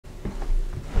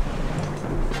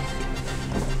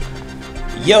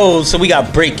Yo, so we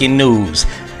got breaking news.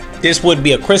 This would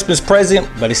be a Christmas present,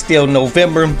 but it's still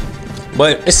November.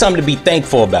 But it's something to be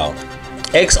thankful about.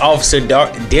 Ex-officer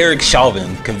Derek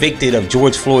Chauvin, convicted of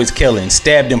George Floyd's killing,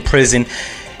 stabbed in prison,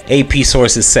 AP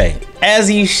sources say. As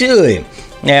he should.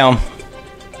 Now,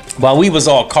 while we was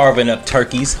all carving up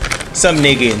turkeys, some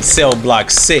nigga in cell block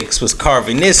 6 was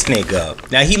carving this nigga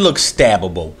up. Now, he looks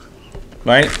stabbable,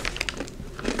 right?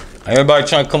 Everybody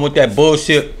trying to come with that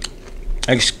bullshit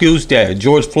excuse that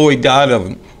George Floyd died of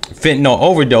fentanyl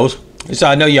overdose. So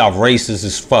I know y'all racist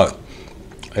as fuck.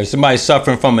 If somebody's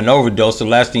suffering from an overdose, the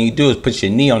last thing you do is put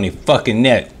your knee on their fucking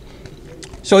neck.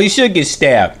 So he should get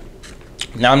stabbed.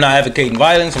 Now, I'm not advocating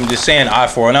violence. I'm just saying eye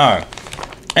for an eye.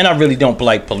 And I really don't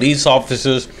like police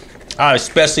officers. I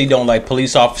especially don't like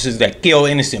police officers that kill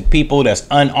innocent people that's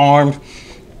unarmed.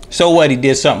 So what? He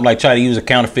did something like try to use a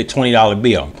counterfeit $20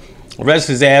 bill. Arrest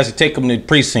his ass and take him to the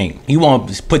precinct. You want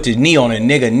to put your knee on a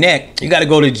nigga neck, you got to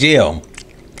go to jail.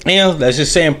 And let's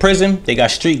just say in prison, they got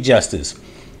street justice.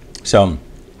 So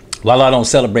while I don't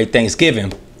celebrate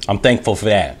Thanksgiving, I'm thankful for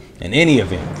that. In any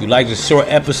event, if you like this short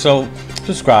episode,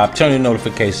 subscribe, turn the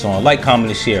notifications on, like, comment,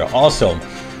 and share. Also,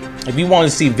 if you want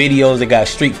to see videos that got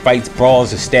street fights,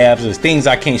 brawls, or stabs, or things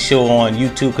I can't show on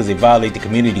YouTube because they violate the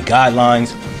community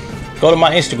guidelines, go to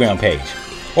my Instagram page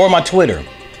or my Twitter.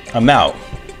 I'm out.